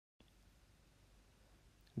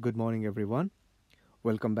Good morning, everyone.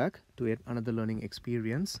 Welcome back to yet another learning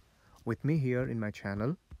experience with me here in my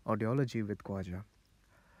channel, Audiology with Khwaja.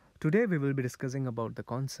 Today, we will be discussing about the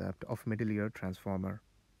concept of middle ear transformer.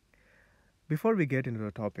 Before we get into the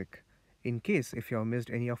topic, in case if you have missed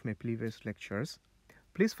any of my previous lectures,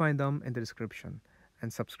 please find them in the description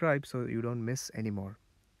and subscribe so you don't miss any more.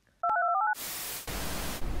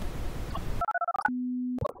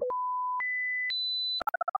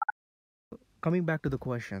 Coming back to the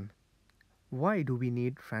question, why do we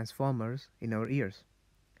need transformers in our ears?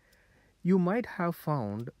 You might have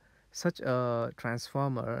found such a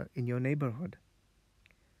transformer in your neighborhood.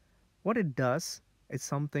 What it does is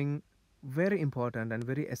something very important and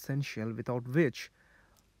very essential, without which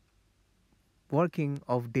working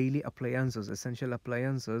of daily appliances, essential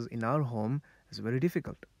appliances in our home is very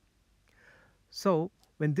difficult. So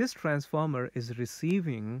when this transformer is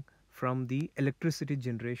receiving from the electricity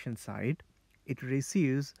generation side, it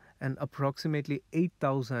receives an approximately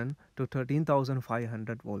 8,000 to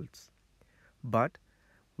 13,500 volts. But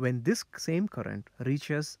when this same current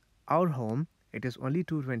reaches our home, it is only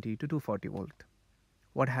 220 to 240 volt.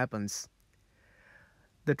 What happens?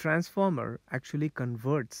 The transformer actually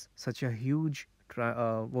converts such a huge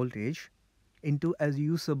voltage into a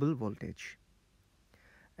usable voltage.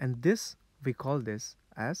 And this, we call this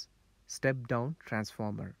as step down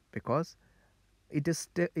transformer, because it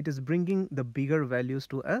is bringing the bigger values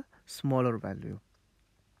to a smaller value.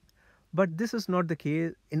 But this is not the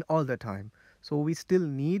case in all the time. So we still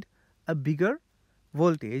need a bigger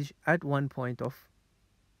voltage at one point of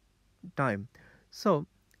time. So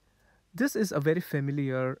this is a very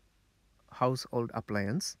familiar household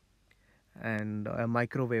appliance and a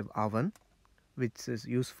microwave oven, which is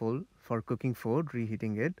useful for cooking food,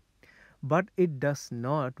 reheating it, but it does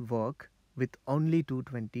not work with only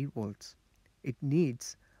 220 volts. It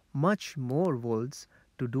needs much more volts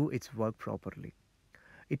to do its work properly.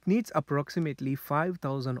 It needs approximately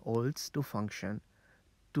 5,000 volts to function,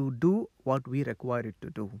 to do what we require it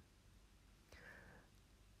to do.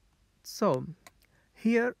 So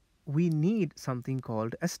here we need something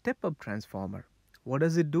called a step-up transformer. What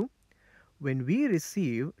does it do? When we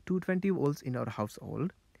receive 220 volts in our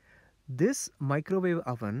household, this microwave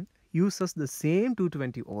oven uses the same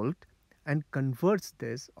 220 volt and converts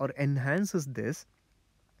this or enhances this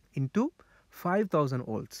into 5,000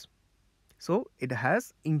 volts. So it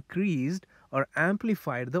has increased or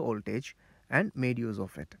amplified the voltage and made use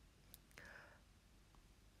of it.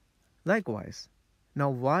 Likewise,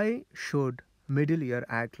 now why should middle ear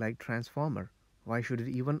act like transformer? Why should it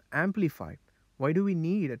even amplify? Why do we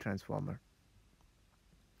need a transformer?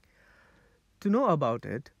 To know about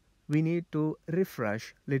it, we need to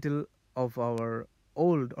refresh little of our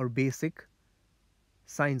old or basic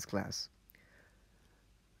science class.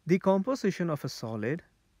 The composition of a solid,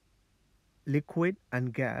 liquid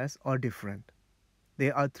and gas are different.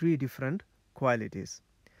 There are three different qualities.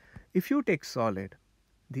 If you take solid,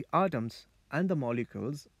 the atoms and the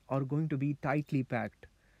molecules are going to be tightly packed.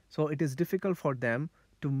 So it is difficult for them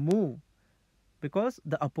to move because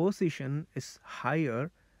the opposition is higher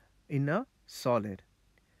in a solid.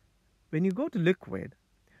 When you go to liquid,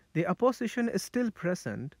 the opposition is still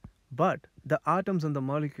present, but the atoms and the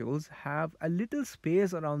molecules have a little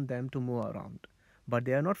space around them to move around, but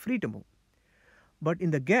they are not free to move. But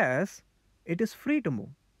in the gas, it is free to move.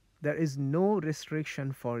 There is no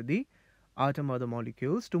restriction for the atom or the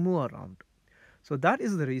molecules to move around. So that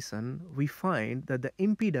is the reason we find that the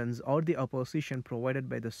impedance or the opposition provided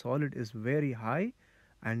by the solid is very high,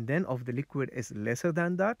 and then of the liquid is lesser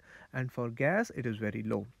than that, and for gas it is very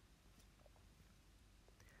low.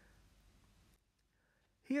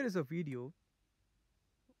 Here is a video,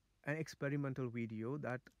 an experimental video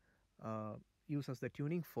that uses the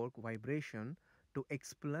tuning fork vibration to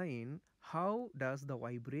explain how does the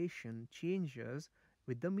vibration changes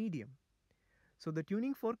with the medium. So the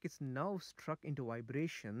tuning fork is now struck into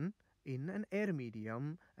vibration in an air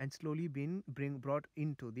medium and slowly being brought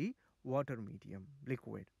into the water medium,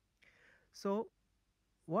 liquid. So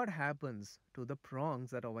what happens to the prongs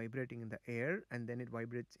that are vibrating in the air and then it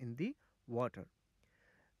vibrates in the water?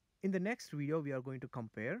 In the next video, we are going to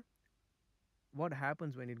compare what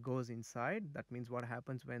happens when it goes inside. That means what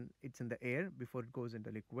happens when it's in the air before it goes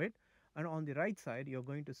into liquid. And on the right side, you're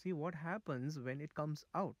going to see what happens when it comes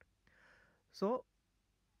out. So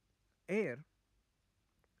air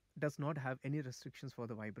does not have any restrictions for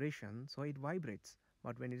the vibration, so it vibrates.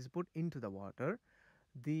 But when it is put into the water,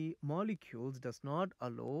 the molecules does not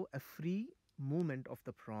allow a free movement of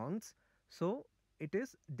the prongs, so it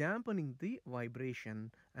is dampening the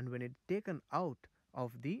vibration, and when it taken out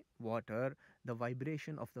of the water, the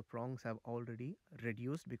vibration of the prongs have already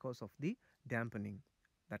reduced because of the dampening.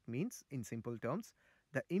 That means, in simple terms,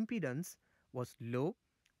 the impedance was low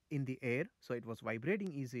in the air, so it was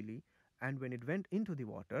vibrating easily, and when it went into the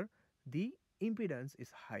water, the impedance is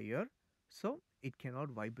higher, so it cannot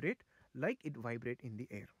vibrate like it vibrate in the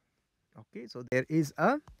air. Okay, so there is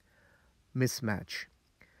a mismatch.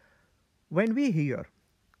 When we hear,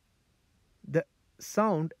 the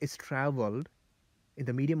sound is traveled in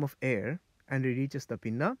the medium of air and it reaches the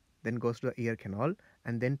pinna, then goes to the ear canal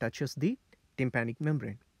and then touches the tympanic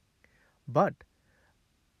membrane. But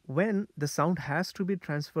when the sound has to be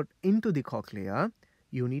transferred into the cochlea,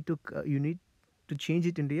 you need to change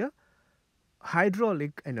it into a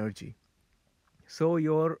hydraulic energy. So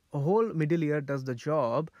your whole middle ear does the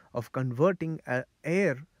job of converting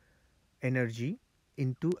air energy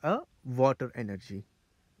into a water energy.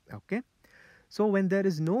 Okay, so when there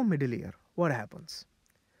is no middle ear, what happens?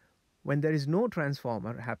 When there is no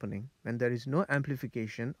transformer happening, when there is no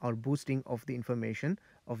amplification or boosting of the information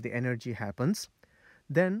of the energy happens,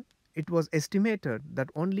 then it was estimated that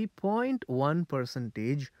only 0.1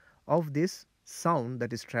 percentage of this sound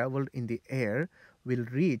that is traveled in the air will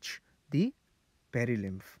reach the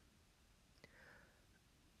perilymph.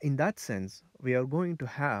 In that sense, we are going to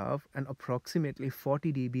have an approximately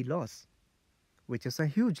 40 dB loss, which is a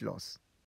huge loss.